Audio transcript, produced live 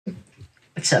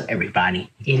What's up, everybody?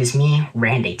 It is me,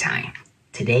 Randy Time.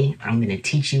 Today, I'm going to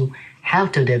teach you how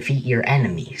to defeat your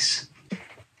enemies.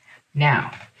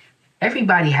 Now,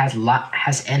 everybody has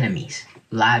enemies.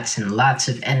 Lots and lots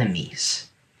of enemies.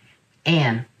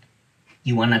 And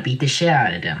you want to beat the shit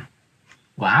out of them.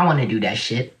 Well, I want to do that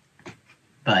shit.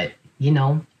 But,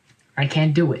 I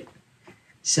can't do it.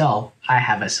 So, I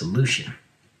have a solution.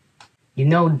 You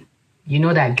know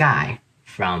that guy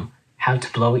from How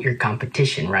to Blow Up Your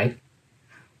Competition, right?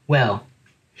 Well,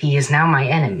 he is now my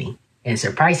enemy, and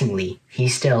surprisingly,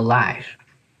 he's still alive.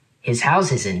 His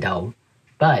house isn't though,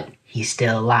 but he's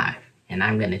still alive, and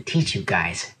I'm gonna teach you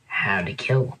guys how to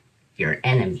kill your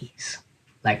enemies,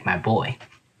 like my boy.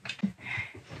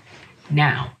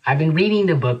 Now, I've been reading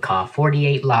the book called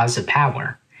 48 Laws of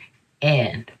Power,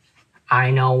 and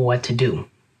I know what to do.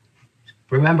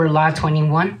 Remember Law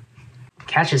 21?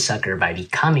 Catch a sucker by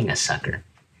becoming a sucker.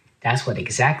 That's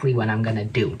exactly what I'm gonna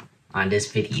do on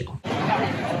this video.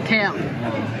 Cam.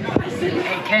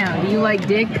 Hey, Cam, do you like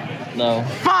dick? No.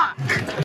 Fuck!